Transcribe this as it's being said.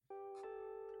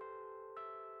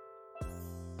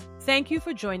Thank you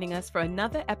for joining us for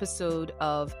another episode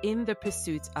of In the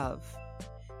Pursuit of.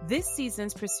 This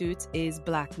season's pursuit is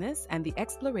Blackness and the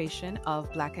exploration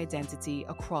of Black identity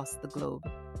across the globe.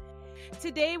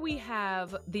 Today we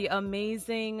have the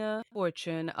amazing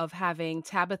fortune of having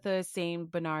Tabitha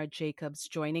St. Bernard Jacobs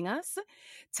joining us.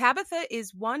 Tabitha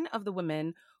is one of the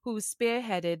women who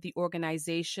spearheaded the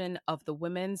organization of the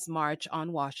Women's March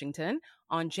on Washington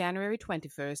on January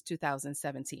 21st,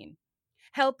 2017,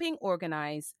 helping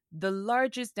organize the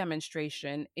largest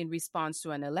demonstration in response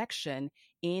to an election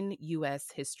in U.S.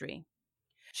 history.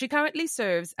 She currently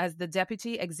serves as the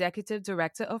Deputy Executive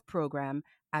Director of Program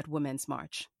at Women's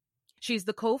March. She's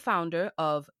the co-founder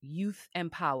of Youth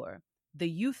Empower, the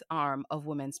youth arm of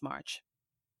Women's March.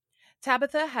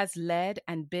 Tabitha has led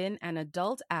and been an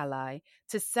adult ally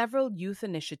to several youth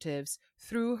initiatives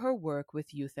through her work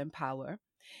with Youth Empower,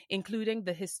 including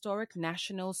the historic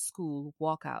National School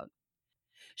Walkout.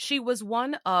 She was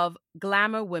one of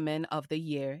Glamour Women of the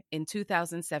Year in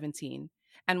 2017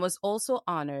 and was also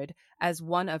honored as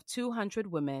one of 200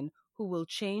 women who will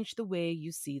change the way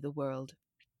you see the world.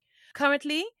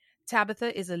 Currently,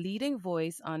 Tabitha is a leading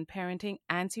voice on parenting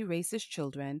anti-racist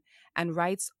children and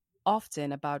writes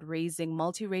often about raising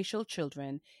multiracial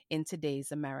children in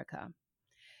today's America.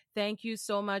 Thank you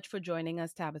so much for joining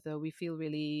us, Tabitha. We feel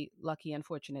really lucky and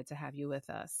fortunate to have you with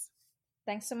us.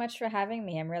 Thanks so much for having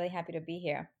me. I'm really happy to be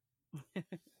here.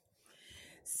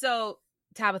 So,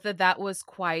 Tabitha, that was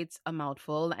quite a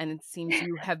mouthful, and it seems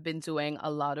you have been doing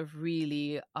a lot of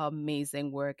really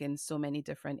amazing work in so many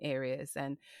different areas.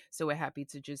 And so we're happy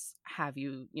to just have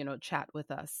you, chat with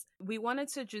us. We wanted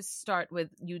to just start with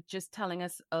you just telling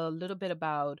us a little bit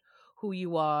about who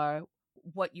you are,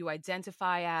 what you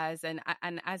identify as, and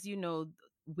as you know,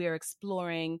 we're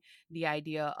exploring the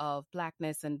idea of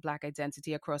Blackness and Black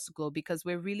identity across the globe because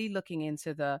we're really looking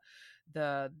into the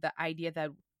idea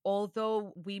that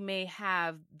although we may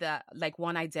have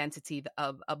one identity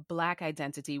of a Black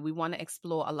identity, we want to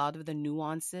explore a lot of the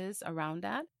nuances around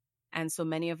that. And so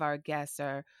many of our guests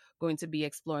are going to be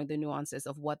exploring the nuances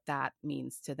of what that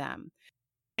means to them.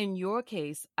 In your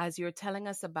case, as you're telling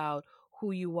us about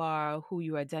who you are, who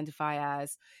you identify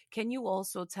as, can you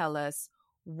also tell us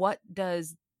what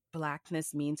does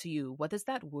Blackness mean to you? What does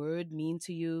that word mean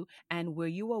to you? And were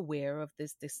you aware of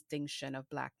this distinction of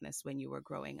Blackness when you were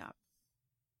growing up?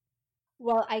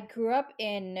 Well, I grew up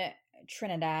in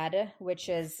Trinidad, which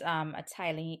is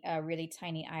a really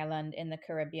tiny island in the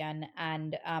Caribbean,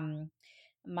 and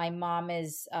my mom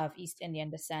is of East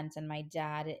Indian descent, and my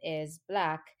dad is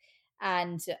Black,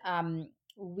 and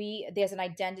we there's an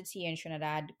identity in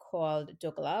Trinidad called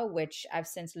Dougla, which I've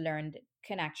since learned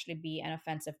can actually be an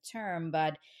offensive term,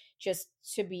 but just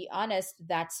to be honest,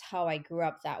 that's how I grew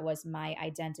up. That was my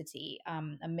identity,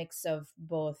 a mix of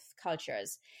both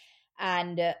cultures.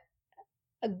 And uh,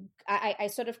 I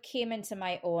sort of came into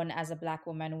my own as a Black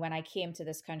woman when I came to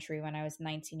this country when I was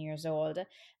 19 years old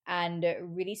and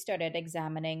really started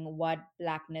examining what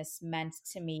Blackness meant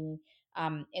to me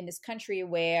in this country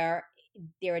where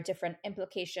there are different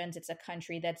implications. It's a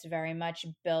country that's very much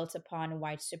built upon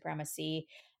white supremacy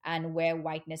and where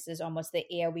whiteness is almost the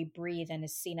air we breathe and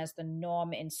is seen as the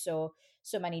norm in so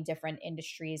many different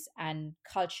industries and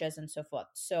cultures and so forth.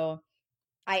 So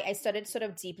I started sort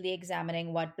of deeply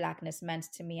examining what Blackness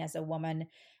meant to me as a woman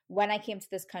when I came to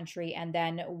this country. And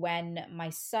then when my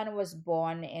son was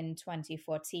born in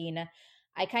 2014,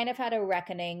 I kind of had a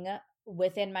reckoning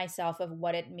within myself of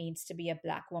what it means to be a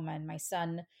Black woman. My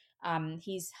son,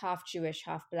 he's half Jewish,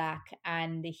 half Black.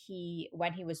 And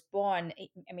when he was born,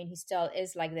 I mean, he still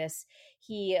is like this.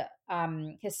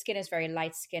 His skin is very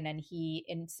light skin, and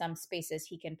in some spaces,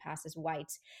 he can pass as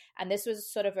white. And this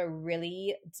was sort of a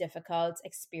really difficult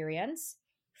experience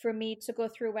for me to go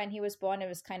through when he was born. It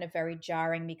was kind of very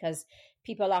jarring because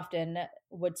people often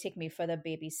would take me for the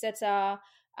babysitter.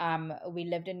 We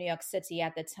lived in New York City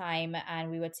at the time,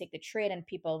 and we would take the train, and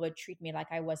people would treat me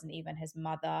like I wasn't even his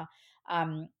mother.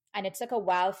 And it took a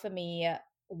while for me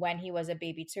when he was a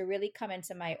baby to really come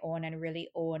into my own and really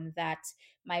own that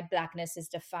my Blackness is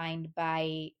defined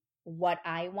by what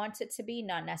I want it to be,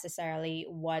 not necessarily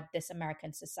what this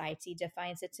American society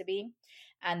defines it to be.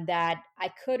 And that I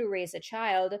could raise a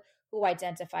child who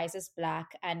identifies as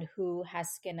Black and who has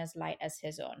skin as light as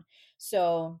his own.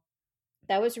 So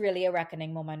that was really a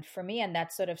reckoning moment for me, and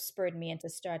that sort of spurred me into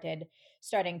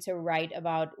starting to write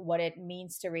about what it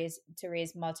means to raise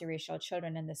multiracial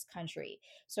children in this country.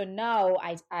 So now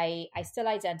I still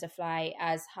identify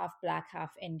as half Black,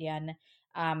 half Indian,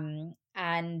 and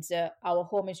our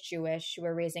home is Jewish.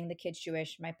 We're raising the kids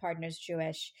Jewish. My partner's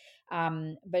Jewish,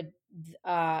 but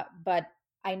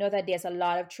I know that there's a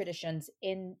lot of traditions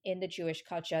in the Jewish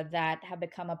culture that have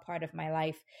become a part of my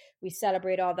life. We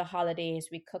celebrate all the holidays,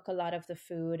 we cook a lot of the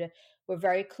food. We're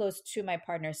very close to my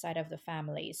partner's side of the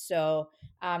family. So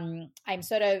I'm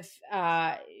sort of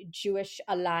Jewish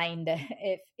aligned,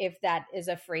 if that is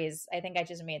a phrase. I think I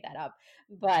just made that up.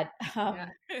 But Yeah.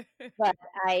 but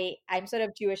I'm sort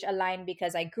of Jewish aligned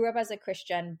because I grew up as a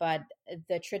Christian, but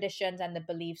the traditions and the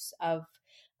beliefs of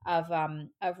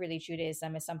really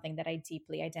Judaism is something that I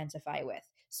deeply identify with.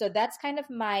 So that's kind of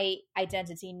my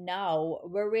identity now.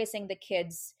 We're raising the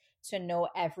kids to know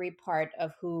every part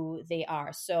of who they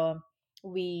are. So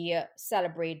we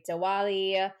celebrate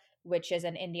Diwali, which is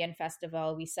an Indian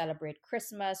festival. We celebrate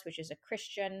Christmas, which is a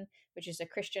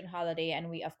Christian holiday, and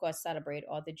we of course celebrate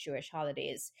all the Jewish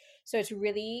holidays. So it's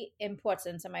really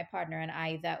important to my partner and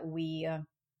I that we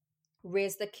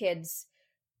raise the kids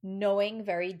knowing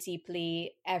very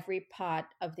deeply every part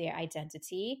of their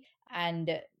identity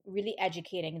and really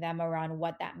educating them around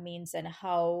what that means and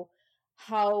how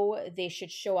they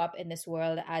should show up in this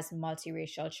world as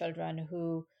multiracial children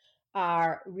who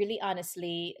are really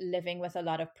honestly living with a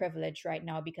lot of privilege right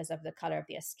now because of the color of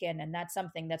their skin. And that's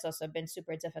something that's also been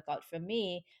super difficult for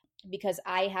me because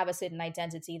I have a certain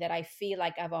identity that I feel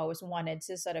like I've always wanted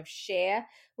to sort of share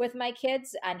with my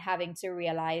kids, and having to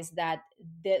realize that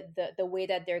the way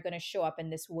that they're going to show up in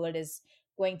this world is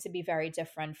going to be very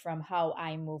different from how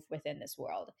I move within this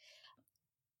world.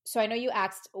 So I know you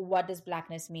asked, what does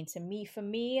blackness mean to me? For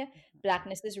me,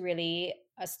 blackness is really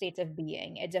a state of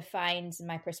being. It defines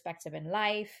my perspective in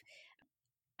life.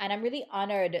 And I'm really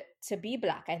honored to be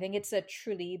Black. I think it's a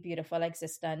truly beautiful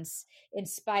existence in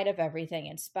spite of everything,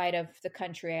 in spite of the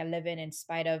country I live in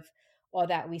spite of all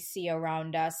that we see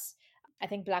around us. I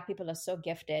think Black people are so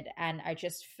gifted and are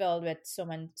just filled with so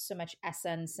much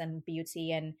essence and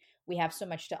beauty. And we have so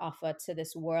much to offer to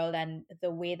this world. And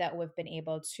the way that we've been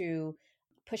able to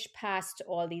push past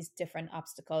all these different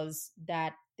obstacles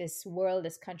that this world,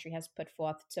 this country has put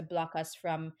forth to block us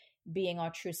from being our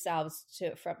true selves,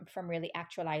 from really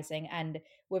actualizing. And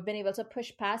we've been able to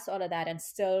push past all of that and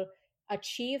still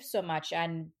achieve so much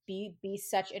and be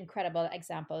such incredible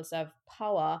examples of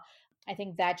power. I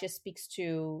think that just speaks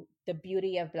to the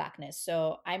beauty of Blackness.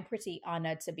 So I'm pretty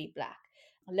honored to be Black.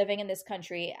 Living in this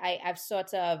country, I've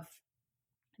sort of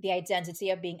the identity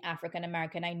of being African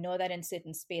American. I know that in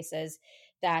certain spaces,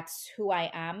 that's who I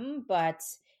am, but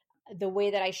the way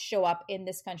that I show up in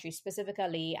this country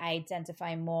specifically, I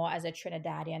identify more as a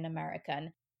Trinidadian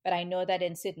American. But I know that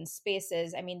in certain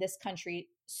spaces, I mean, this country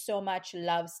so much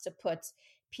loves to put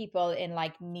people in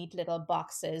like neat little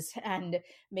boxes and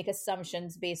make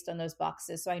assumptions based on those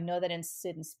boxes. So I know that in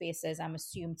certain spaces, I'm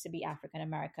assumed to be African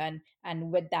American.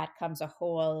 And with that comes a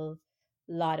whole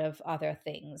lot of other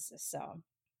things. So.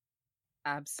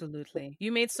 Absolutely.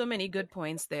 You made so many good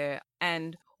points there.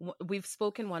 And we've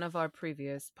spoken one of our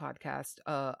previous podcasts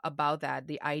about that,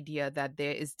 the idea that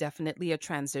there is definitely a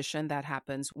transition that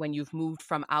happens when you've moved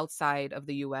from outside of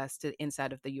the US to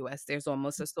inside of the US. There's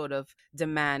almost a sort of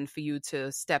demand for you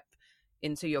to step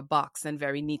into your box and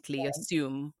very neatly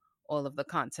assume all of the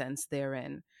contents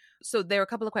therein. So there are a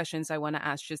couple of questions I want to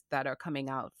ask just that are coming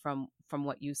out from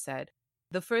what you said.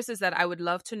 The first is that I would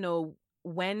love to know,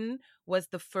 when was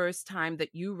the first time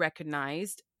that you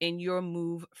recognized in your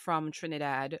move from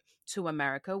Trinidad to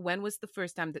America? When was the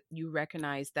first time that you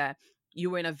recognized that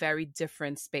you were in a very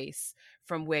different space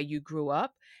from where you grew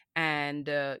up, and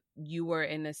you were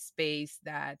in a space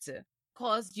that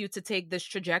caused you to take this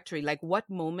trajectory? Like, what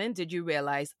moment did you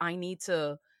realize, I need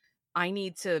to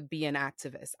be an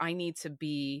activist. I need to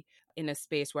be in a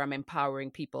space where I'm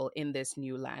empowering people in this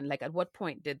new land? Like, at what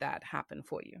point did that happen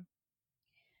for you?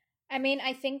 I mean,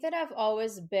 I think that I've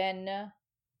always been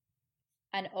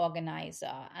an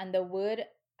organizer, and the word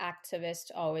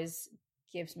activist always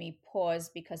gives me pause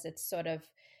because it's sort of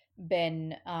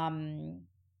been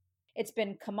it's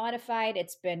been commodified,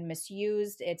 it's been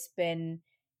misused, it's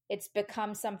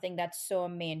become something that's so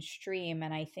mainstream.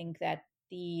 And I think that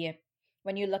the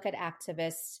when you look at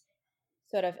activists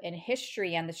sort of in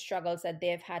history and the struggles that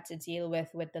they've had to deal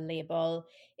with the label,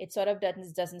 it sort of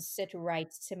doesn't sit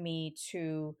right to me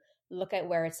to look at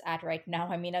where it's at right now.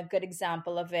 I mean, a good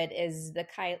example of it is the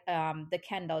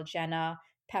Kendall Jenner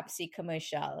Pepsi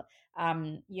commercial.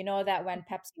 You know that when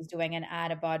Pepsi is doing an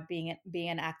ad about being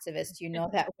an activist, you know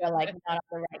that we're like not on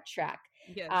the right track.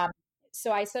 Yes. Um,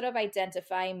 so I sort of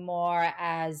identify more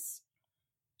as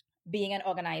being an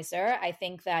organizer. I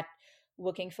think that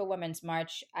working for Women's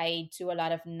March, I do a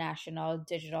lot of national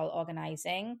digital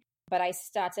organizing, but I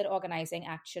started organizing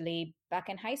actually back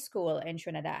in high school in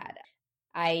Trinidad.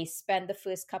 I spent the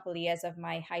first couple of years of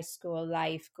my high school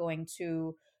life going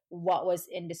to what was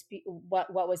in dispute,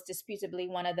 what was disputably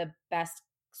one of the best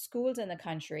schools in the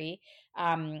country,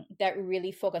 that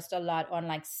really focused a lot on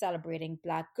like celebrating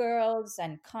Black girls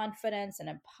and confidence and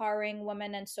empowering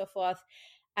women and so forth.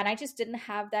 And I just didn't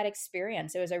have that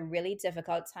experience. It was a really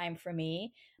difficult time for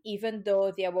me. Even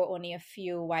though there were only a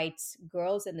few white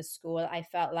girls in the school, I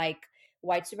felt like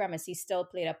white supremacy still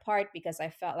played a part, because I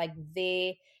felt like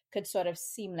they could sort of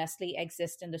seamlessly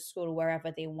exist in the school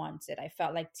wherever they wanted. I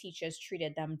felt like teachers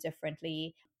treated them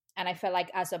differently. And I felt like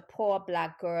as a poor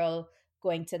Black girl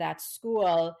going to that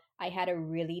school, I had a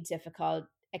really difficult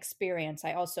experience.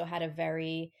 I also had a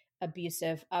very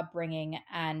abusive upbringing,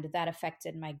 and that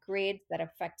affected my grades, that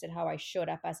affected how I showed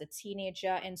up as a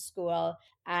teenager in school,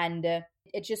 and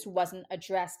it just wasn't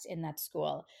addressed in that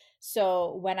school.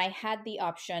 So when I had the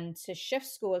option to shift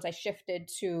schools, I shifted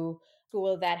to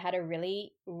school that had a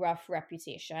really rough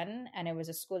reputation, and it was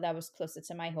a school that was closer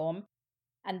to my home.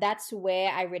 And that's where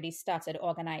I really started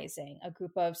organizing. A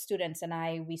group of students and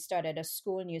I, we started a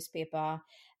school newspaper.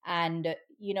 And,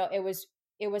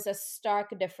 it was a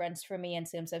stark difference for me in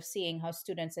terms of seeing how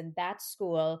students in that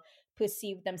school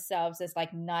perceived themselves as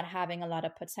like not having a lot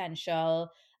of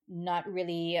potential, not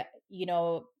really,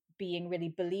 being really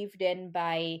believed in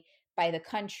by the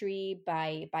country,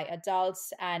 by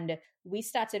adults. And we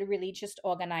started really just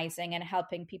organizing and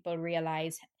helping people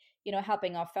realize,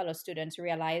 helping our fellow students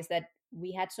realize that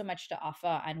we had so much to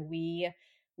offer, and we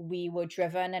were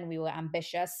driven and we were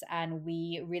ambitious, and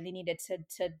we really needed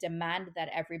to demand that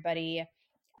everybody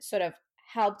sort of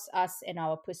helped us in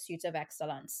our pursuit of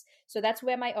excellence. So that's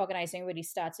where my organizing really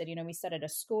started. We started a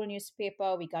school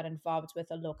newspaper, we got involved with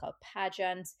a local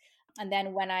pageant. And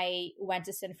then when I went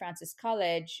to St. Francis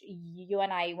College, you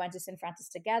and I went to St. Francis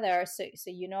together. So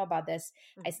you know about this.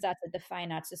 I started the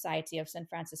Fine Arts Society of St.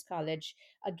 Francis College,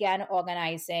 again,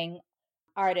 organizing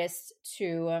artists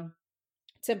to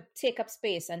take up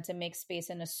space and to make space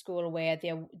in a school where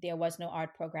there was no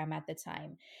art program at the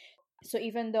time. So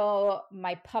even though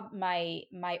my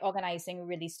organizing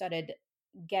really started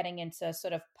getting into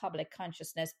sort of public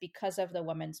consciousness because of the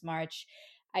Women's March,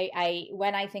 I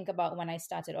when I think about when I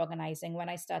started organizing, when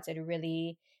I started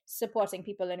really supporting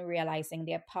people and realizing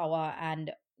their power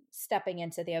and stepping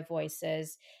into their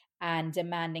voices and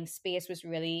demanding space, was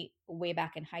really way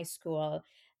back in high school.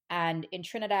 And in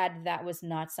Trinidad, that was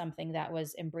not something that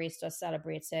was embraced or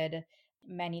celebrated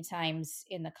many times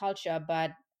in the culture.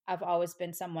 But I've always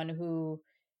been someone who,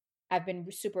 I've been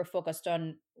super focused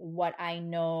on what I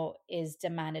know is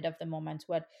demanded of the moment,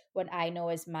 what I know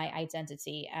is my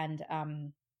identity. And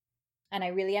I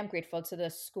really am grateful to the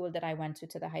school that I went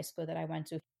to the high school that I went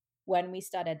to, when we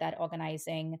started that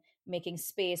organizing, making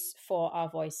space for our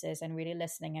voices and really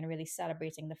listening and really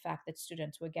celebrating the fact that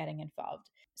students were getting involved.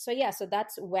 So yeah, so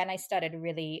that's when I started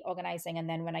really organizing. And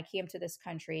then when I came to this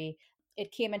country,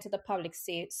 it came into the public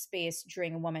space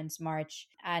during Women's March.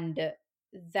 And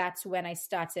that's when I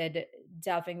started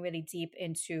delving really deep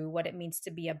into what it means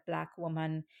to be a Black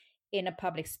woman in a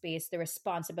public space, the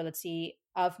responsibility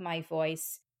of my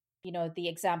voice, the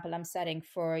example I'm setting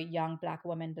for young Black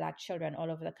women, Black children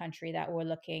all over the country that were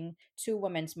looking to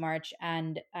Women's March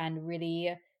and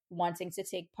really wanting to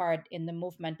take part in the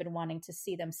movement, but wanting to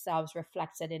see themselves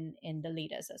reflected in the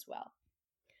leaders as well.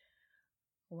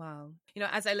 Wow.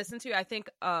 As I listen to you, I think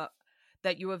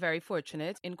that you were very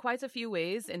fortunate in quite a few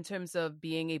ways in terms of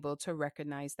being able to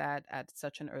recognize that at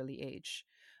such an early age,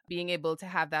 being able to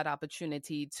have that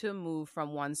opportunity to move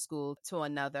from one school to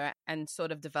another and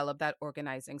sort of develop that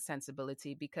organizing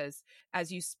sensibility. Because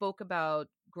as you spoke about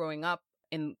growing up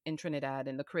in Trinidad,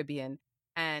 in the Caribbean,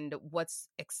 and what's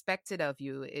expected of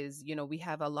you is, we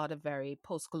have a lot of very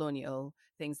post-colonial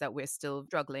things that we're still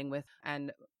struggling with.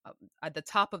 And at the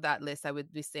top of that list, I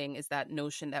would be saying, is that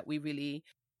notion that we really,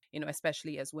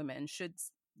 especially as women, should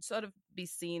sort of be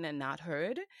seen and not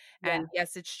heard. Yeah. And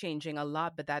yes, it's changing a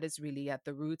lot, but that is really at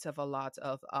the root of a lot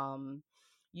of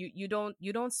you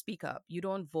don't speak up, you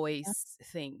don't voice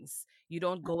things, you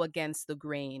don't go against the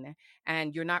grain,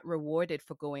 and you're not rewarded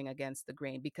for going against the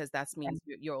grain, because that means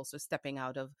you're also stepping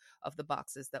out of the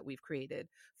boxes that we've created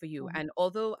for you. Mhm. And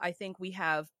although I think we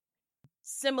have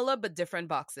similar but different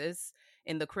boxes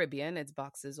in the Caribbean, it's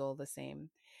boxes all the same.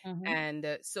 Mhm.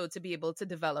 And so to be able to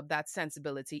develop that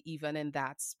sensibility even in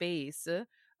that space,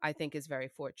 I think is very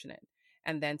fortunate.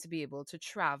 And then to be able to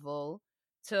travel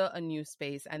to a new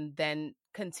space and then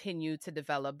continue to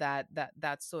develop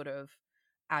that sort of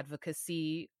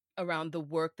advocacy around the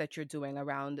work that you're doing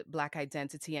around Black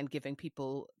identity and giving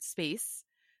people space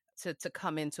to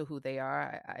come into who they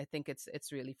are. I think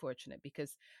it's really fortunate,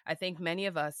 because I think many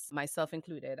of us, myself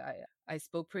included, I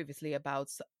spoke previously about,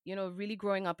 really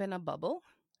growing up in a bubble,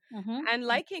 Mm-hmm. And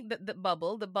liking the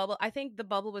bubble, I think the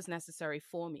bubble was necessary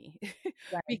for me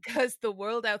Right. because the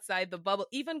world outside the bubble,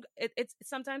 even it's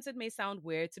sometimes it may sound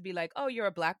weird to be like, oh, you're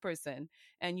a black person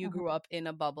and you Mm-hmm. grew up in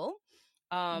a bubble.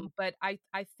 But I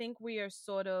think we are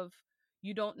sort of,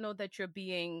 you don't know that you're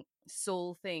being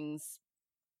sold things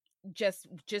just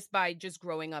by just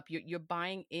growing up. You're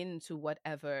buying into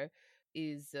whatever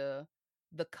is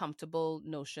the comfortable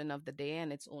notion of the day,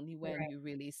 and it's only when Right. you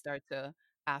really start to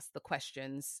ask the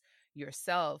questions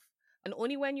yourself, and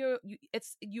only when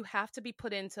it's you have to be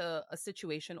put into a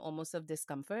situation almost of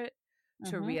discomfort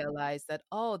to Mm-hmm. realize that,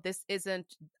 oh, this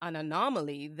isn't an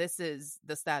anomaly, this is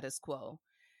the status quo.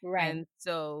 Right. And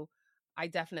so I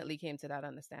definitely came to that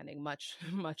understanding much,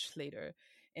 much later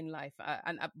in life.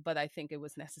 But I think it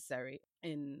was necessary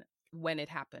in when it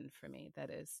happened for me, that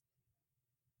is.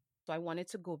 So I wanted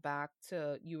to go back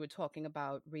to, you were talking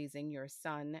about raising your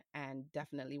son and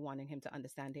definitely wanting him to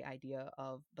understand the idea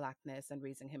of blackness and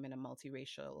raising him in a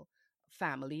multiracial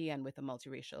family and with a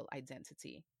multiracial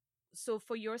identity. So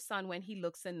for your son, when he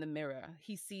looks in the mirror,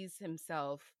 he sees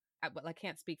himself. Well, I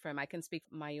can't speak for him. I can speak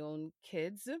for my own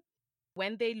kids.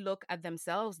 When they look at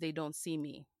themselves, they don't see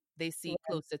me. They see Right.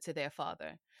 closer to their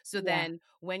father. So Yeah. then,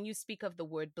 when you speak of the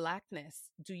word blackness,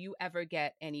 do you ever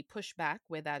get any pushback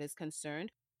where that is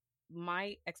concerned?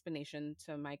 My explanation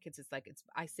to my kids is like, it's,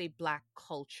 I say black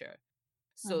culture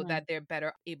so Mm-hmm. that they're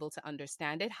better able to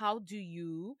understand it. How do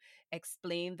you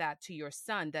explain that to your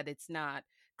son, that it's not,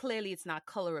 clearly it's not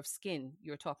color of skin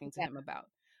you're talking to Yeah. him about,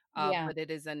 Yeah. but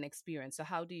it is an experience. So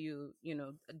how do you,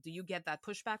 do you get that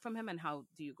pushback from him, and how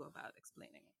do you go about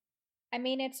explaining it? I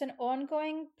mean, it's an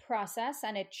ongoing process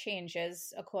and it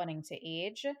changes according to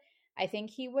age. I think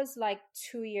he was like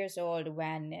 2 years old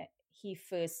when he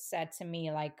first said to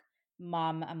me, like,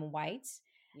 Mom, I'm white.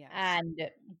 Yes. And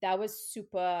that was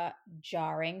super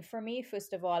jarring for me.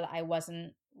 First of all, I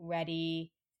wasn't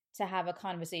ready to have a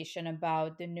conversation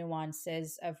about the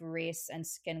nuances of race and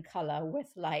skin color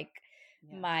with like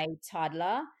Yes. my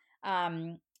toddler.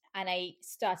 Um, and I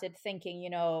started thinking,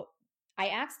 I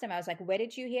asked him, I was like, where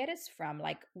did you hear this from?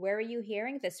 Like, where are you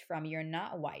hearing this from? You're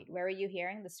not white. Where are you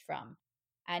hearing this from?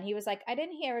 And he was like, I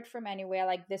didn't hear it from anywhere.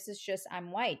 Like, this is just,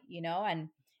 I'm white. And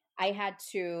I had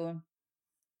to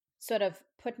sort of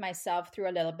put myself through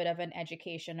a little bit of an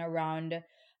education around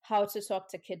how to talk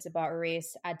to kids about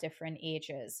race at different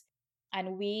ages.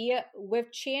 And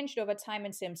we've changed over time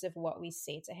in terms of what we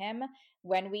say to him.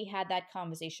 When we had that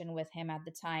conversation with him at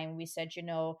the time, we said,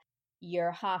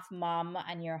 you're half mom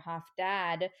and you're half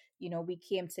dad. We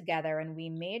came together and we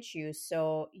made you.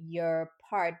 So you're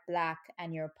part black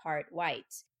and you're part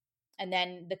white. And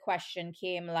then the question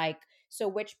came like, so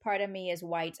which part of me is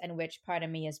white and which part of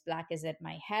me is black? Is it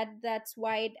my head that's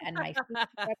white and my feet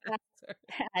are black?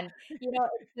 And it's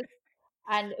just,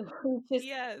 and we just,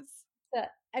 Yes.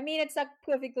 I mean, it's a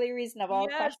perfectly reasonable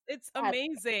Yes, question it's to ask.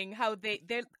 amazing how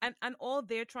they're and all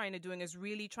they're trying to doing is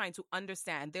really trying to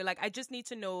understand. They're like, I just need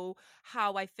to know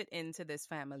how I fit into this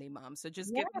family, mom. So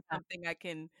just give me Yeah, something I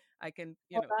can,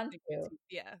 hold on sink to. into.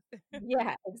 Yeah.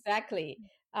 Yeah, exactly.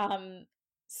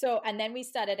 So and then we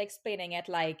started explaining it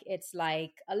like it's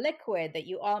like a liquid that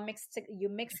you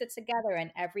mix it together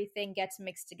and everything gets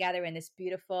mixed together in this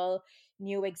beautiful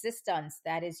new existence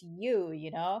that is you.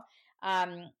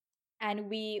 Um, and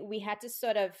we had to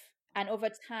sort of, and over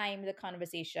time the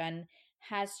conversation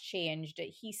has changed.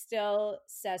 He still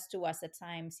says to us at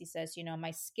times, he says,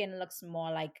 my skin looks more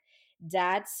like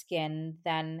dad's skin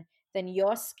than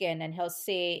your skin, and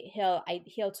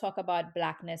he'll talk about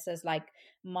blackness as like,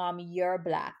 Mom, you're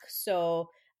black. So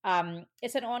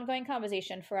it's an ongoing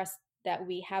conversation for us that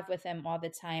we have with him all the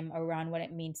time around what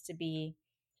it means to be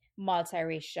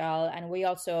multiracial. And we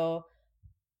also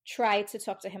try to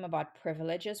talk to him about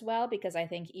privilege as well, because I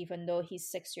think even though he's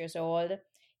 6 years old,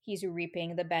 he's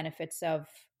reaping the benefits of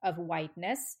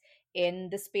whiteness in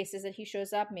the spaces that he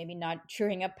shows up. Maybe not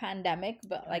during a pandemic,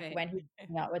 but like Right. when he's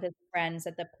hanging out with his friends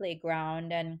at the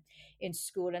playground and in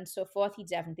school and so forth, he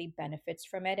definitely benefits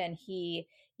from it. And he,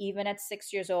 even at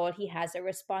 6 years old, he has a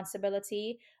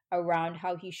responsibility around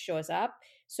how he shows up.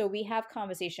 So we have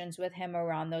conversations with him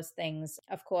around those things.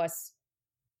 Of course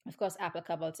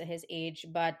applicable to his age,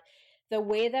 but the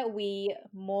way that we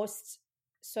most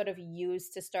sort of use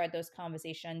to start those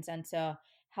conversations and to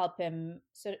help him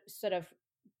sort of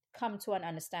come to an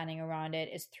understanding around it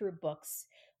is through books.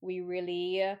 We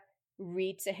really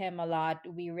read to him a lot.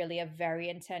 We really are very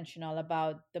intentional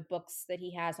about the books that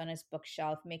he has on his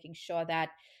bookshelf, making sure that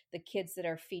the kids that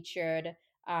are featured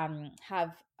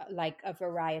have like a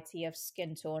variety of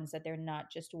skin tones, that they're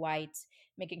not just white,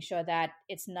 making sure that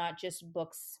it's not just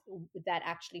books that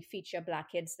actually feature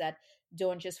black kids, that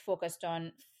don't just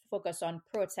focus on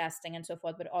protesting and so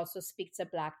forth, but also speak to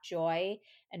Black joy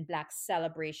and Black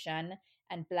celebration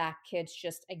and Black kids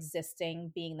just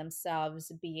existing, being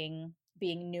themselves, being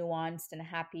nuanced and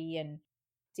happy and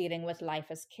dealing with life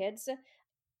as kids.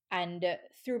 And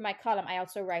through my column, I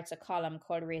also write a column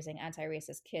called Raising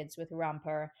Anti-Racist Kids with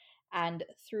Romper. And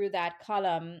through that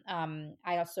column,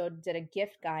 I also did a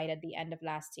gift guide at the end of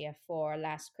last year for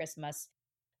last Christmas,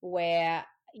 where,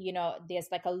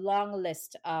 there's like a long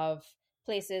list of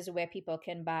places where people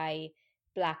can buy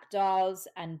Black dolls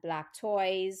and Black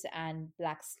toys and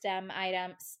Black STEM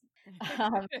items.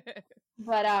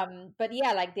 Um, but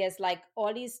yeah, like there's like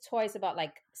all these toys about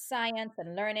like science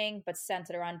and learning, but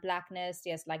centered around Blackness.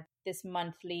 There's like this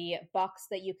monthly box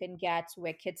that you can get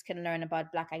where kids can learn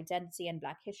about Black identity and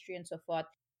Black history and so forth.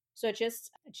 So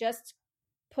just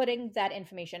putting that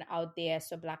information out there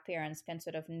so Black parents can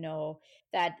sort of know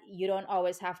that you don't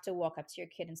always have to walk up to your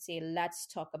kid and say, let's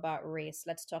talk about race,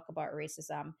 let's talk about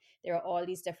racism. There are all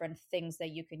these different things that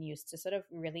you can use to sort of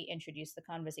really introduce the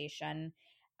conversation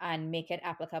and make it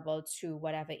applicable to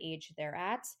whatever age they're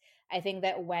at. I think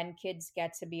that when kids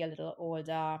get to be a little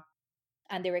older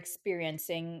and they're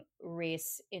experiencing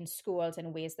race in schools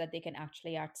in ways that they can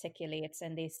actually articulate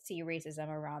and they see racism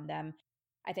around them,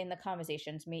 I think the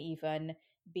conversations may even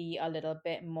be a little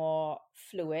bit more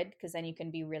fluid because then you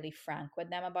can be really frank with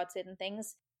them about certain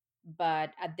things.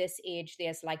 But at this age,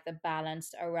 there's like the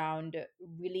balance around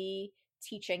really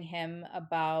teaching him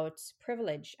about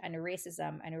privilege and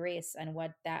racism and race and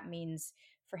what that means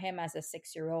for him as a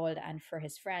 6-year-old and for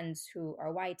his friends who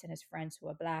are white and his friends who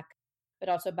are Black, but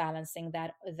also balancing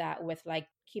that with like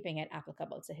keeping it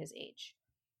applicable to his age.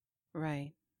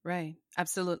 Right, right.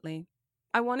 Absolutely.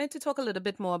 I wanted to talk a little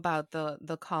bit more about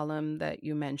the column that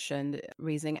you mentioned,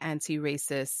 raising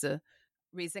anti-racist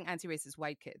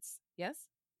white kids. Yes?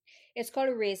 It's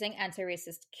called Raising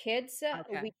Anti-Racist Kids.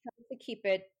 Okay. We try to keep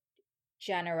it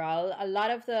general.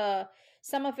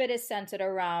 Some of it is centered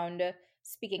around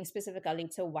speaking specifically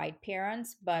to white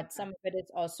parents, but some of it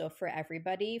is also for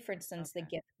everybody. For instance, the Okay.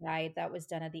 gift guide that was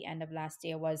done at the end of last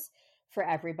year was for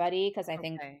everybody because I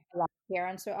think Okay. a lot of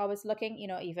parents are always looking,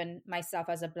 even myself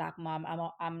as a Black mom,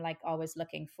 I'm like always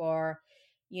looking for,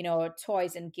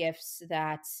 toys and gifts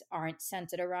that aren't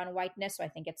centered around whiteness. So I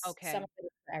think it's some Okay. of it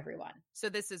is for everyone. So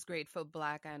this is great for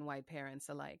Black and white parents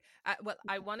alike. Well,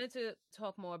 I wanted to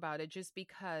talk more about it just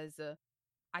because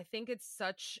I think it's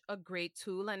such a great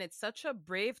tool and it's such a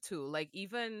brave tool. Like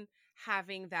even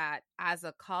having that as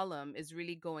a column is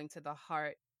really going to the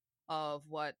heart of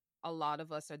what a lot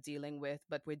of us are dealing with,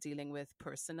 but we're dealing with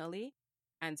personally.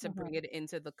 And to bring Mhm, it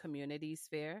into the community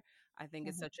sphere, I think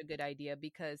it's mhm, such a good idea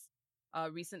because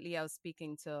recently I was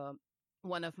speaking to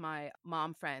one of my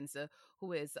mom friends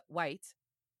who is white.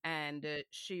 And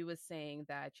she was saying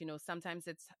that, sometimes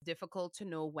it's difficult to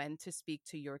know when to speak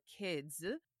to your kids,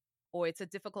 or it's a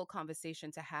difficult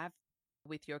conversation to have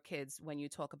with your kids when you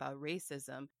talk about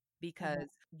racism mhm, because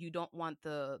you don't want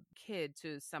the kid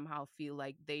to somehow feel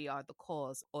like they are the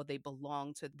cause or they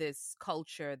belong to this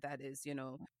culture that is,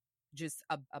 just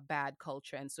a bad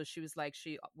culture. And so she was like,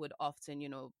 she would often,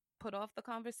 put off the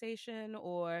conversation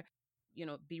or,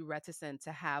 be reticent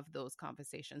to have those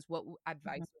conversations. What mhm.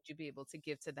 advice would you be able to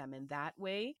give to them in that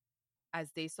way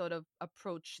as they sort of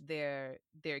approach their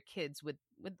kids with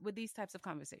these types of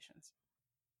conversations?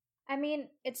 I mean,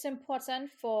 it's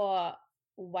important for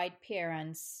white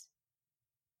parents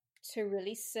to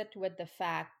really sit with the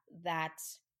fact that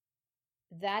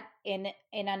in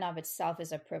and of itself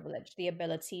is a privilege. The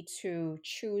ability to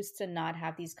choose to not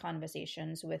have these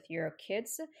conversations with your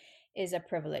kids is a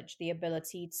privilege. The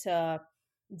ability to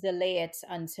delay it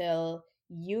until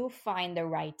you find the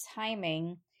right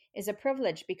timing is a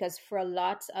privilege because for a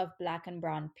lot of Black and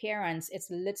brown parents,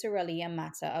 it's literally a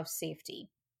matter of safety.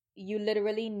 You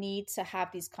literally need to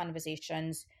have these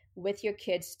conversations with your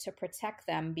kids to protect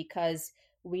them because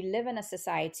we live in a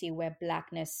society where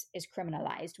Blackness is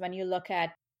criminalized. When you look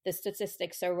at the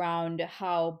statistics around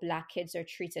how Black kids are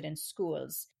treated in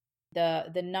schools,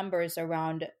 the numbers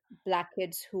around Black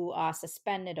kids who are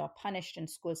suspended or punished in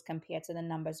schools compared to the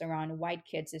numbers around white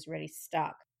kids is really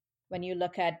stark. When you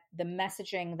look at the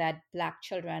messaging that Black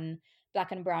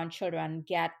and brown children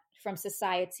get from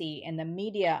society and the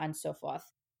media and so forth,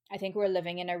 I think we're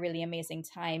living in a really amazing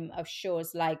time of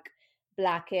shows like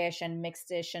Blackish and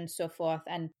Mixedish and so forth,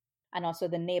 and also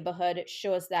the neighborhood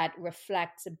shows that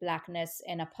reflect Blackness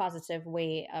in a positive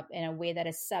way, in a way that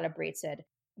is celebrated.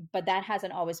 But that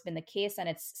hasn't always been the case, and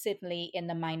it's certainly in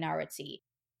the minority.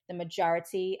 The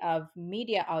majority of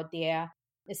media out there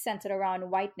is centered around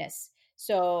whiteness.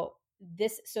 So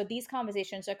these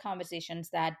conversations are conversations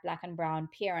that Black and brown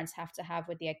parents have to have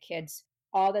with their kids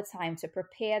all the time to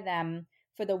prepare them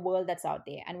for the world that's out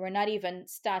there. And we're not even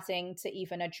starting to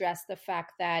even address the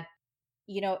fact that,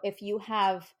 if you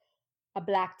have a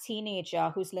Black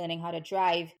teenager who's learning how to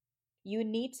drive, you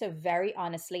need to very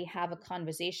honestly have a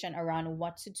conversation around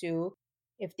what to do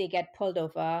if they get pulled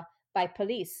over by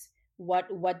police, what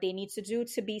they need to do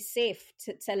to be safe,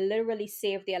 to literally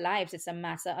save their lives. It's a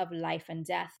matter of life and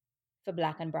death for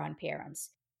Black and brown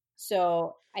parents.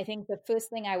 So I think the first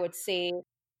thing I would say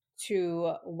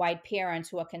to white parents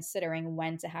who are considering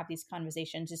when to have these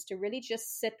conversations is to really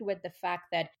just sit with the fact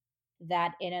that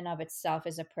that in and of itself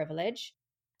is a privilege.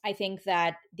 I think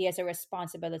that there's a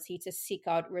responsibility to seek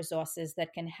out resources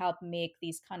that can help make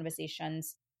these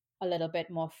conversations a little bit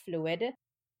more fluid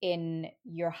in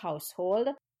your household,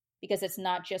 because it's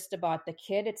not just about the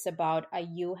kid, it's about, are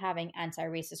you having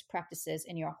anti-racist practices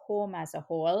in your home as a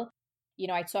whole?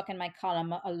 I talk in my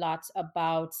column a lot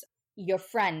about your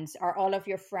friends. Are all of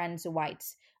your friends white?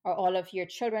 Are all of your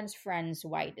children's friends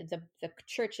white? The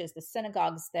churches, the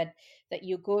synagogues that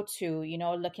you go to,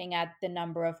 looking at the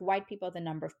number of white people, the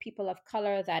number of people of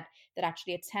color that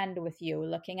actually attend with you,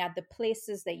 looking at the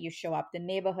places that you show up, the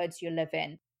neighborhoods you live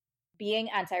in. Being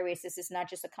anti-racist is not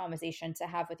just a conversation to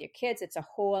have with your kids. It's a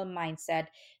whole mindset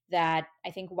that I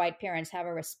think white parents have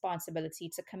a responsibility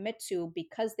to commit to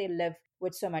because they live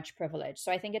with so much privilege.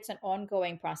 So I think it's an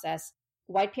ongoing process.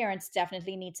 White parents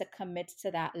definitely need to commit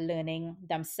to that learning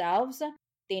themselves.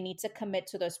 They need to commit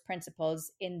to those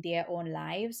principles in their own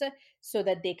lives so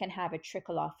that they can have it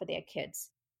trickle off for their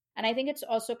kids. And I think it's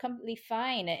also completely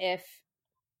fine if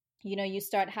you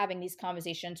start having these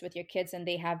conversations with your kids and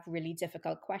they have really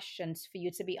difficult questions, for you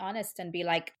to be honest and be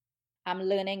like, I'm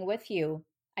learning with you.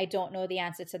 I don't know the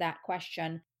answer to that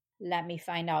question. Let me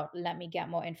find out. Let me get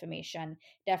more information.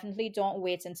 Definitely don't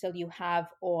wait until you have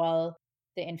all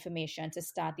the information to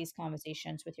start these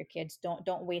conversations with your kids.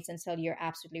 Don't wait until you're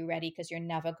absolutely ready, because you're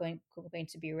never going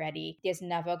to be ready. There's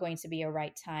never going to be a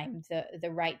right time. The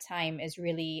right time is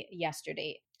really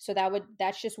yesterday. So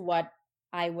that's just what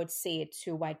I would say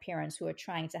to white parents who are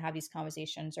trying to have these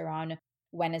conversations around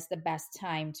when is the best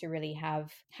time to really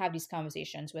have these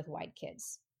conversations with white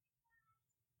kids.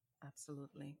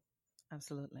 Absolutely.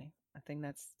 Absolutely. I think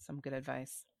that's some good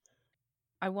advice.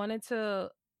 I wanted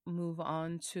to move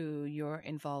on to your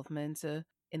involvement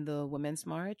in the Women's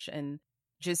March, and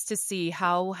just to see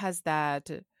how has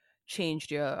that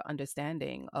changed your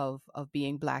understanding of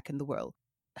being Black in the world.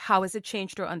 How has it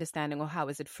changed your understanding, or how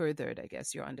has it furthered, I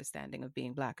guess, your understanding of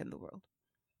being Black in the world?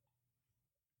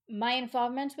 My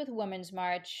involvement with Women's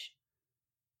March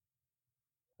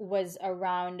was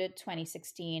around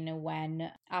 2016,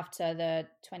 when after the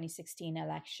 2016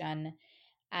 election,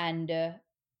 and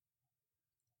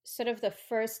sort of the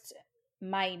first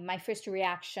my first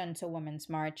reaction to Women's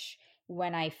March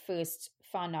when I first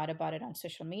found out about it on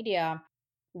social media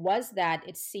was that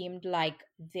it seemed like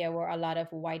there were a lot of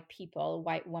white people,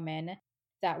 white women,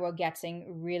 that were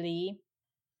getting really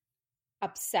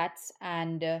upset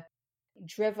and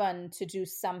driven to do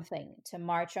something, to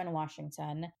march on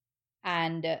Washington.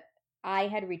 And I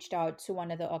had reached out to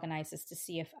one of the organizers to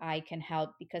see if I can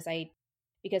help, because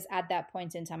at that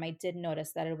point in time I did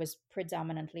notice that it was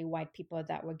predominantly white people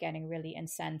that were getting really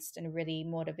incensed and really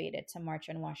motivated to march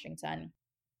on Washington.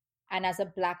 And as a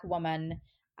Black woman,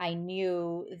 I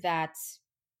knew that,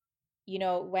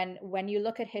 when you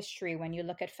look at history, when you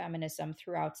look at feminism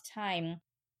throughout time,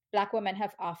 Black women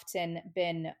have often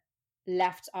been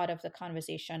left out of the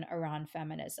conversation around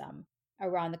feminism,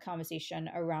 around the conversation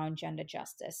around gender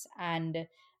justice. And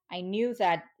I knew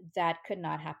that that could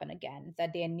not happen again,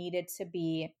 that there needed to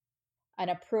be an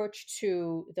approach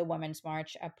to the Women's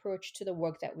March, approach to the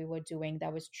work that we were doing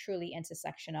that was truly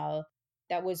intersectional,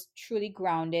 that was truly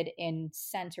grounded in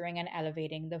centering and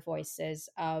elevating the voices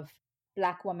of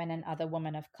Black women and other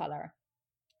women of color.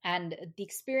 And the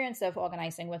experience of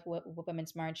organizing with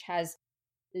Women's March has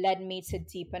led me to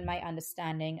deepen my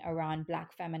understanding around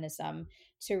Black feminism,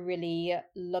 to really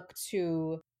look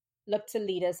to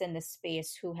leaders in this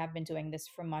space who have been doing this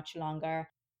for much longer,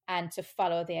 and to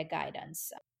follow their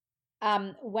guidance.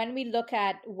 When we look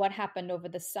at what happened over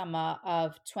the summer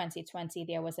of 2020,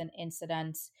 there was an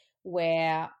incident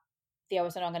where there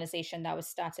was an organization that was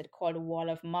started called Wall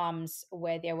of Moms,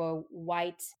 where there were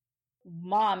white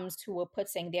moms who were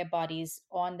putting their bodies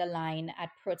on the line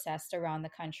at protests around the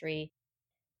country.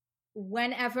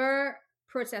 Whenever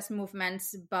protest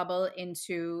movements bubble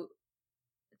into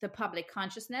the public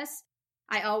consciousness,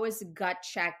 I always gut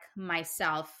check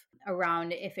myself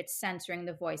around if it's centering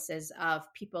the voices of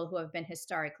people who have been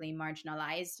historically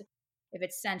marginalized, if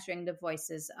it's centering the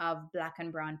voices of Black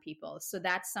and brown people. So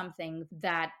that's something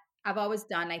that I've always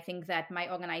done. I think that my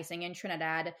organizing in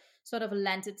Trinidad sort of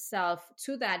lent itself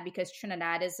to that because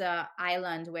Trinidad is a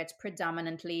island where it's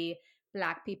predominantly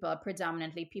Black people,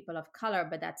 predominantly people of color.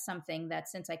 But that's something that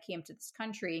since I came to this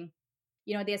country,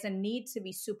 there's a need to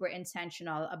be super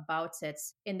intentional about it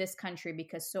in this country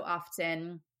because so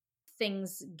often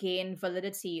things gain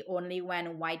validity only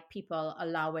when white people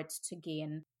allow it to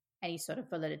gain any sort of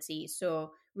validity.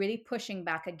 So, really pushing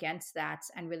back against that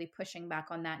and really pushing back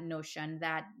on that notion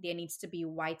that there needs to be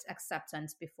white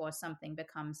acceptance before something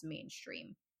becomes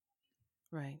mainstream.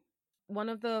 Right. One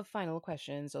of the final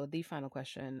questions, or the final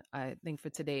question, I think, for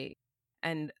today,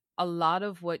 and a lot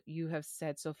of what you have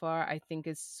said so far, I think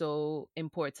is so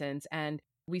important. And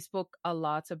we spoke a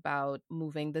lot about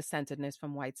moving the centeredness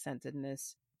from white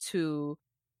centeredness to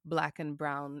Black and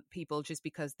Brown people just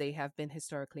because they have been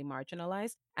historically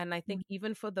marginalized. And I think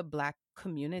even for the Black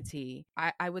community,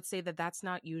 I would say that that's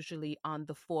not usually on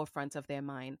the forefront of their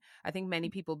mind. I think many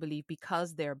people believe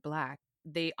because they're Black,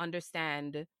 they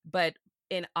understand, but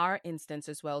in our instance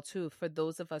as well too, for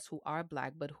those of us who are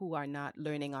Black but who are not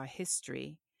learning our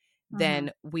history, Mm-hmm.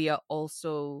 then we are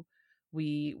also,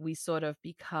 we sort of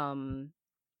become,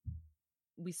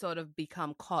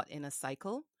 caught in a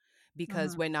cycle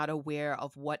because Mm-hmm. we're not aware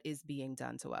of what is being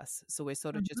done to us. So we're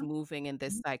sort of just moving in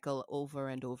this cycle over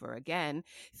and over again,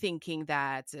 thinking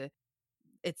that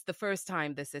it's the first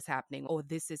time this is happening or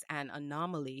this is an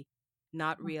anomaly,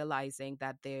 not realizing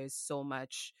that there's so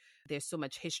much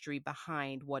history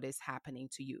behind what is happening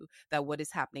to you, that what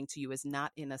is happening to you is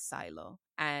not in a silo,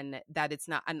 and that it's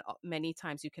not, and many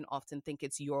times you can often think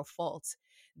it's your fault,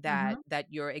 Mm-hmm. that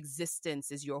your existence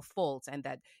is your fault, and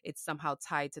that it's somehow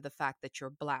tied to the fact that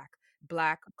you're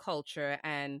Black culture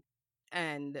and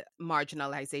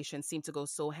marginalization seem to go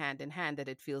so hand in hand that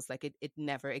it feels like it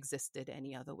never existed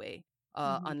any other way,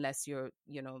 Mm-hmm. unless you're,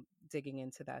 digging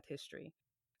into that history.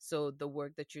 So the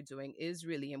work that you're doing is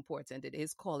really important. It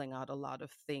is calling out a lot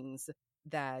of things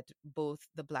that both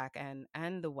the Black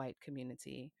and the white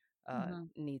community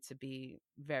Mm-hmm. need to be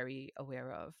very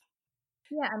aware of.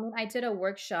 Yeah, I mean, I did a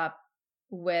workshop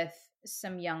with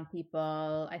some young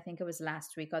people, I think it was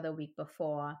last week or the week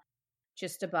before,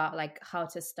 just about like how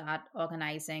to start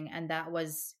organizing. And that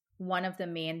was one of the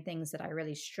main things that I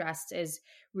really stressed is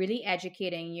really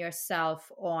educating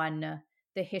yourself on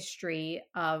the history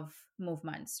of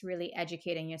movements, really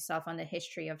educating yourself on the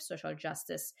history of social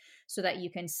justice so that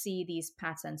you can see these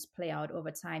patterns play out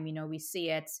over time. We see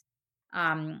it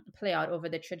play out over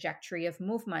the trajectory of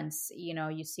movements.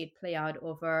 You see it play out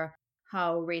over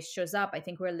how race shows up. I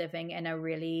think we're living in a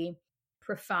really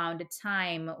profound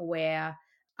time where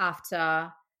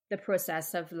after the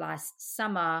process of last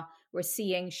summer, we're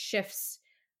seeing shifts.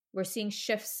 We're seeing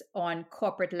shifts on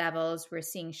corporate levels. We're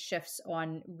seeing shifts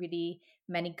on really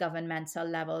many governmental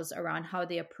levels around how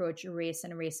they approach race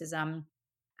and racism.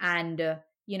 And,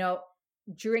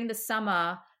 during the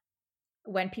summer,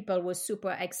 when people were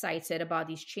super excited about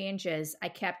these changes, I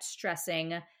kept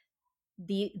stressing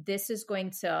this is going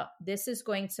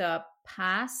to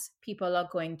pass. People are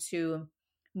going to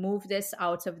move this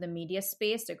out of the media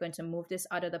space. They're going to move this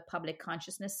out of the public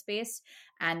consciousness space.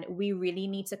 And we really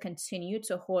need to continue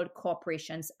to hold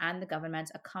corporations and the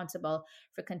government accountable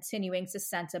for continuing to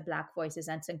center Black voices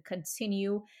and to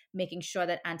continue making sure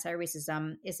that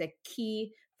anti-racism is a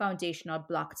key foundational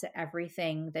block to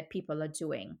everything that people are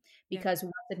doing. Yeah. Because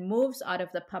once it moves out of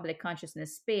the public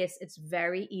consciousness space, it's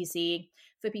very easy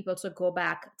for people to go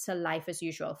back to life as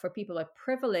usual, for people with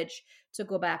privilege to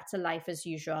go back to life as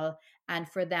usual, and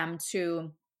for them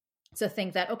to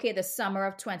think that, okay, the summer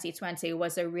of 2020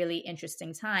 was a really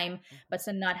interesting time, Mhm. but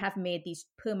to not have made these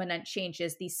permanent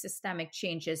changes, these systemic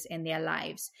changes in their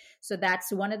lives. So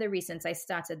that's one of the reasons I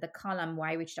started the column where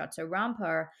I reached out to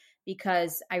Ramper,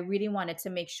 because I really wanted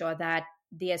to make sure that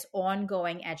there's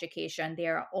ongoing education,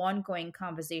 there are ongoing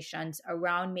conversations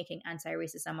around making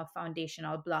anti-racism a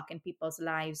foundational block in people's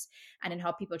lives and in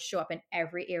how people show up in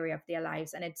every area of their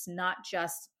lives. And it's not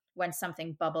just when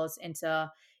something bubbles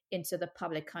into the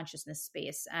public consciousness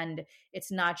space. And it's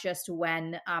not just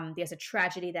when there's a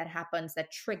tragedy that happens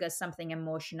that triggers something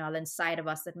emotional inside of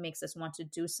us that makes us want to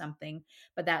do something,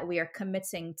 but that we are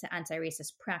committing to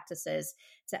anti-racist practices,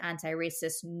 to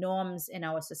anti-racist norms in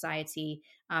our society,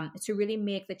 to really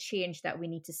make the change that we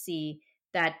need to see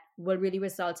that will really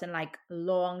result in like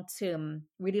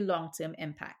really long-term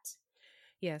impact.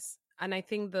 Yes. And I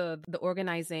think the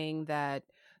organizing that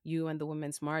you and the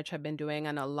Women's March have been doing,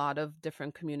 and a lot of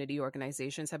different community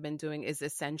organizations have been doing, is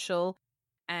essential.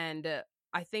 And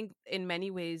I think in many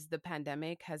ways, the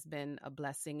pandemic has been a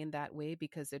blessing in that way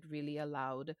because it really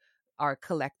allowed our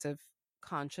collective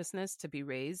consciousness to be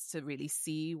raised to really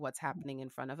see what's happening in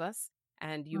front of us.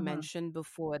 And you Mhm. mentioned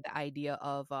before the idea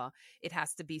of it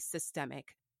has to be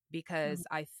systemic, Mhm. because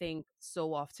I think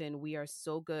so often we are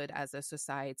so good as a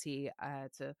society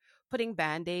at putting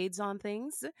band-aids on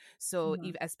things. So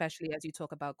Mhm. especially as you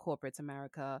talk about corporate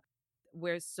America,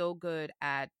 we're so good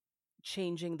at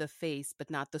changing the face but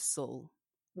not the soul,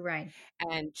 Right.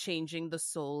 and changing the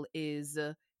soul is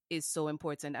so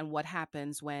important. And what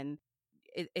happens when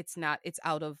it's not, it's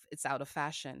out of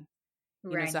fashion,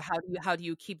 so Right. how do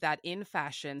you keep that in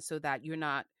fashion so that you're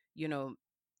not, you know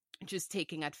just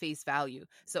taking at face value?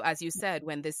 So as you said,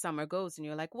 when this summer goes and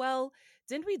you're like, well,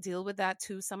 didn't we deal with that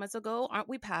 2 summers ago? Aren't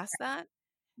we past that?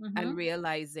 And Mhm.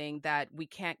 realizing that we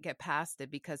can't get past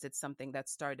it because it's something that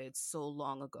started so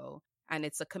long ago. And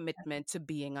it's a commitment to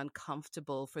being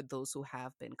uncomfortable for those who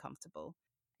have been comfortable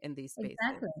in these spaces.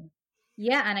 Exactly.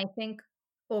 Yeah, and I think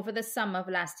over the summer of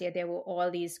last year, there were all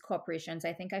these corporations.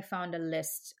 I think I found a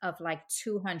list of like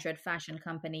 200 fashion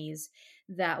companies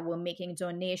that were making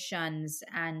donations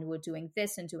and were doing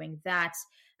this and doing that.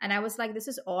 And I was like, this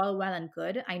is all well and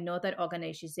good. I know that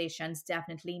organizations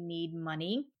definitely need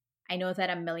money. I know that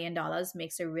 $1 million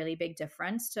makes a really big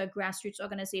difference to a grassroots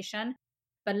organization.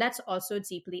 But let's also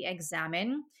deeply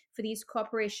examine for these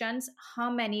corporations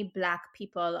how many Black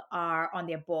people are on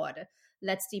their board.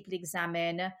 Let's deeply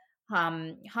examine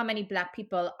how many Black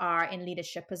people are in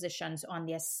leadership positions on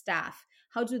their staff.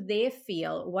 How do they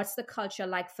feel? What's the culture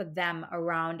like for them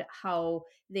around how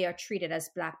they are treated as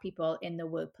Black people in the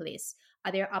workplace?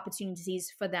 Are there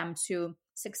opportunities for them to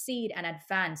succeed and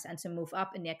advance and to move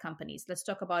up in their companies? Let's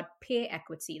talk about pay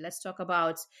equity. Let's talk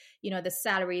about, the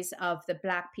salaries of the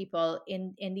Black people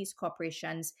in these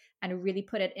corporations and really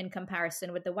put it in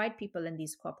comparison with the white people in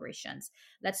these corporations.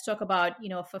 Let's talk about,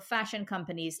 for fashion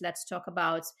companies, let's talk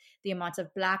about the amount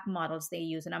of Black models they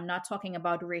use. And I'm not talking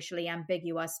about racially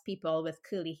ambiguous people with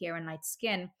curly hair and light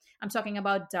skin. I'm talking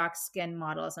about dark skin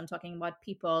models. I'm talking about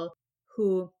people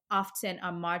who often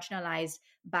are marginalized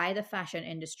by the fashion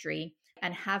industry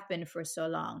and have been for so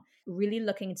long. Really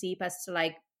looking deep as to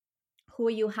like, who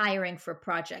are you hiring for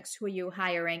projects? Who are you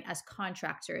hiring as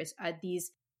contractors? Are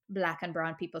these Black and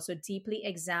brown people? So deeply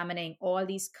examining all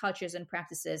these cultures and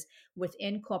practices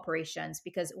within corporations,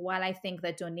 because while I think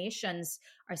that donations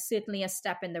are certainly a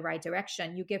step in the right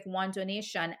direction, you give one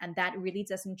donation and that really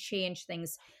doesn't change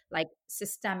things like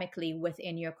systemically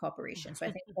within your corporation. So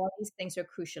I think all these things are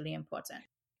crucially important.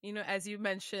 As you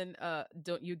mentioned,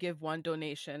 don't you give one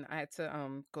donation? I had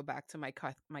to go back to my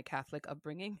Catholic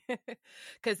upbringing,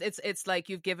 because it's like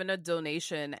you've given a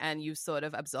donation and you've sort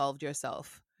of absolved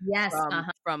yourself Yes. from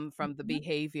Uh-huh. from the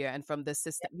behavior and from the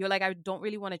system. You're like, I don't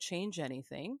really want to change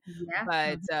anything, Yeah.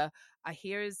 but Mhm.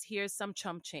 here's some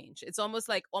chump change. It's almost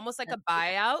like a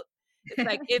buyout. It's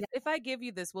like, if I give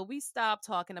you this, will we stop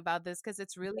talking about this because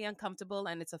it's really uncomfortable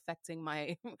and it's affecting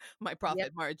my my Yep.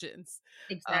 profit margins.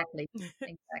 Um, Exactly.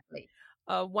 Exactly.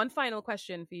 one final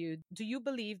question for you. Do you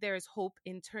believe there is hope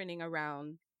in turning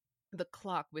around the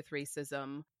clock with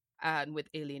racism and with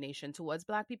alienation towards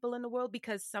Black people in the world?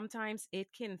 Because sometimes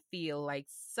it can feel like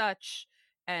such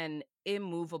an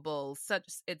immovable,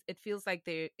 it feels like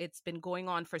it's been going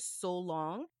on for so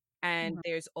long, and Mhm.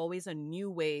 there's always a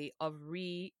new way of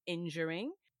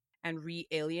re-injuring and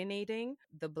re-alienating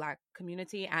the Black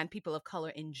community and people of color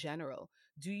in general.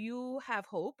 Do you have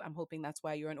hope? I'm hoping that's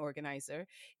why you're an organizer,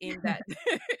 in that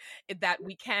that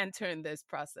we can turn this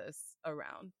process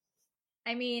around.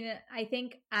 I mean, I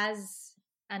think as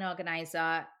an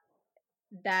organizer,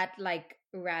 that like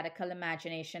radical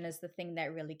imagination is the thing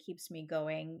that really keeps me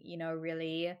going,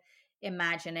 really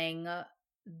imagining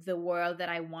the world that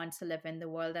I want to live in, the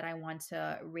world that I want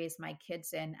to raise my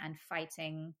kids in, and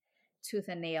fighting tooth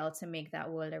and nail to make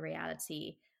that world a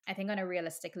reality. I think on a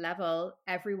realistic level,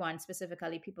 everyone,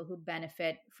 specifically people who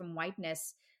benefit from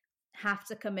whiteness, have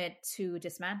to commit to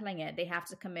dismantling it. They have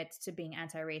to commit to being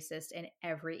anti-racist in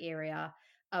every area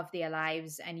of their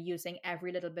lives and using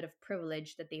every little bit of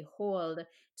privilege that they hold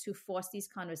to force these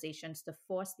conversations, to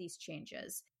force these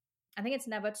changes. I think it's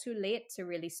never too late to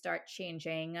really start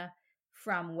changing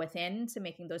from within, to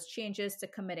making those changes, to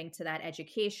committing to that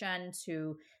education,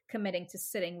 to committing to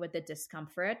sitting with the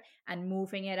discomfort and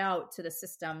moving it out to the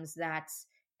systems that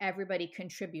everybody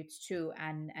contributes to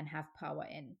and have power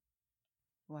in.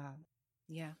 Wow.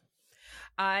 Yeah.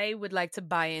 I would like to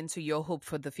buy into your hope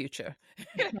for the future.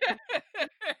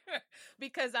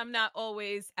 Because I'm not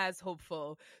always as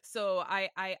hopeful. So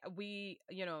I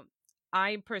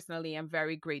personally am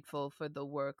very grateful for the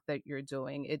work that you're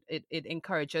doing. It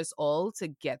encourages all to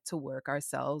get to work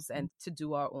ourselves and to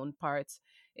do our own parts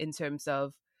in terms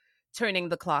of turning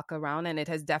the clock around, and it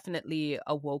has definitely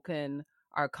awoken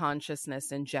our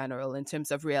consciousness in general in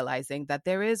terms of realizing that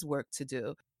there is work to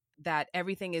do, that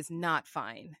everything is not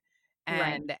fine,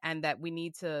 Right. and that we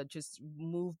need to just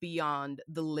move beyond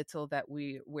the little that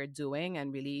we're doing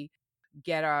and really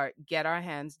get our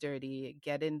hands dirty,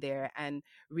 get in there, and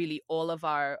really all of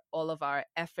our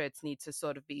efforts need to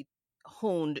sort of be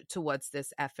honed towards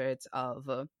this effort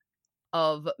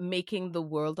of making the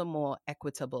world a more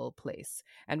equitable place,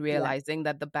 and Yeah. realizing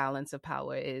that the balance of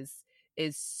power is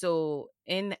so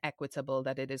inequitable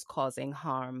that it is causing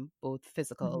harm, both Mhm.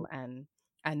 physical and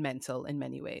mental, in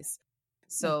many ways.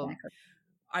 So Exactly.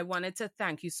 I wanted to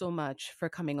thank you so much for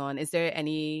coming on. Is there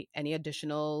any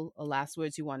additional last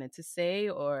words you wanted to say,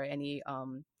 or any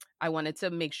I wanted to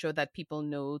make sure that people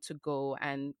know to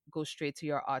go straight to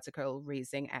your article,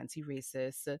 Raising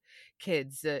Anti-Racist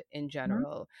Kids in Mhm.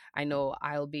 general. I know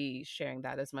I'll be sharing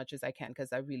that as much as I can,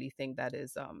 because I really think that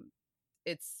is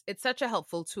it's such a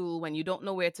helpful tool when you don't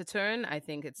know where to turn. I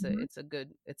think Mhm.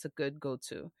 it's a good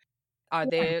go-to. Are Yeah.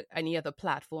 there any other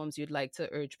platforms you'd like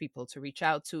to urge people to reach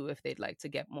out to if they'd like to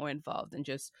get more involved in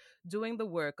just doing the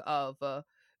work of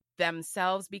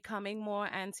themselves becoming more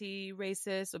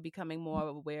anti-racist or becoming more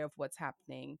aware of what's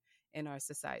happening in our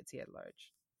society at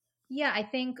large? Yeah, I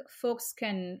think folks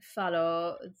can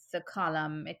follow the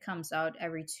column. It comes out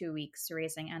every 2 weeks,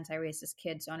 Raising Anti-Racist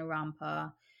Kids on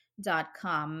rampa.com.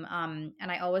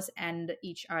 And I always end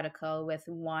each article with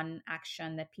one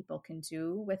action that people can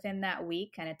do within that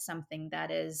week. And it's something that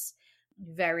is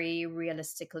very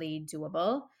realistically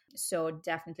doable. So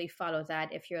definitely follow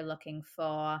that if you're looking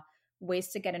for ways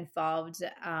to get involved.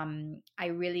 I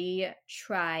really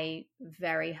try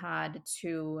very hard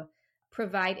to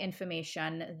provide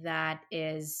information that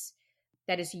is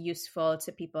useful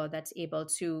to people, that's able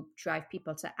to drive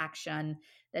people to action,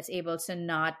 that's able to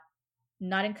not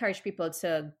encourage people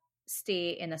to stay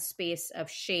in a space of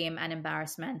shame and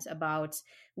embarrassment about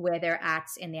where they're at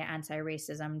in their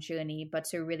anti-racism journey, but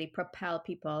to really propel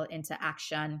people into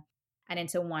action and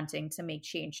into wanting to make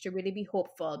change, to really be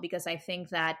hopeful. Because I think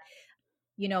that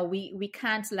we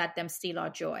can't let them steal our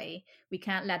joy. We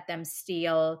can't let them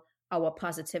steal our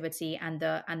positivity and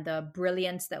the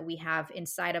brilliance that we have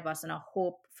inside of us, and our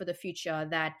hope for the future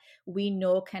that we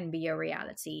know can be a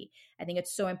reality. I think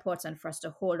it's so important for us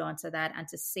to hold on to that and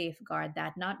to safeguard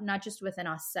that, not just within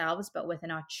ourselves, but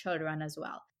within our children as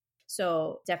well.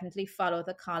 So definitely follow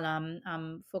the column.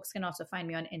 Folks can also find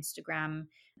me on Instagram.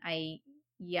 I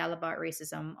yell about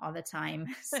racism all the time.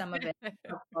 Some of it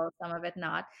helpful, some of it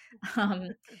not.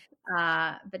 Um,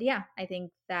 but yeah, I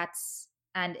think that's,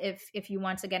 and if you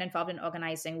want to get involved in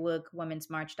organizing, look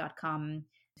womensmarch.com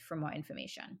for more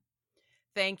information.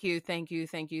 Thank you, thank you,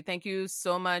 thank you. Thank you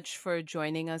so much for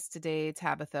joining us today,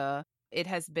 Tabitha. It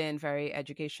has been very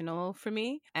educational for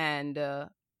me, and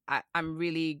I'm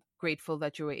really grateful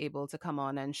that you were able to come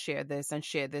on and share this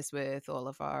with all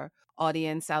of our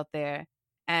audience out there.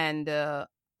 And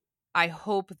I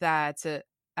hope that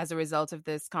as a result of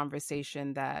this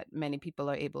conversation, that many people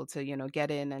are able to,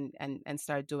 get in and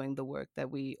start doing the work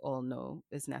that we all know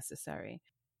is necessary.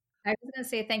 I was going to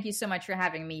say thank you so much for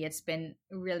having me. It's been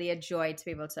really a joy to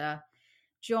be able to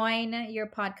join your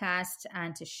podcast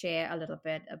and to share a little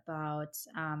bit about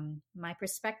my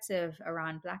perspective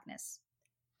around Blackness.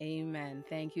 Amen.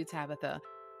 Thank you, Tabitha.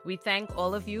 We thank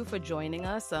all of you for joining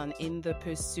us on In the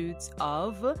Pursuit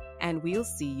of, and we'll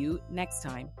see you next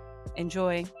time.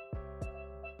 Enjoy.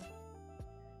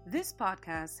 This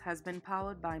podcast has been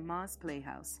powered by Mars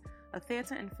Playhouse, a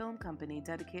theater and film company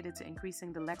dedicated to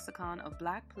increasing the lexicon of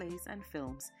Black plays and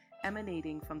films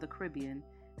emanating from the Caribbean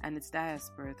and its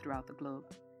diaspora throughout the globe.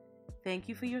 Thank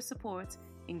you for your support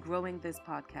in growing this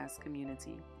podcast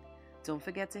community. Don't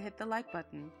forget to hit the like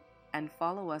button and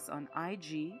follow us on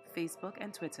IG, Facebook,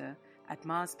 and Twitter at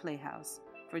Mars Playhouse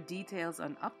for details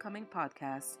on upcoming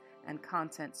podcasts and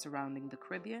content surrounding the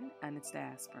Caribbean and its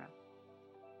diaspora.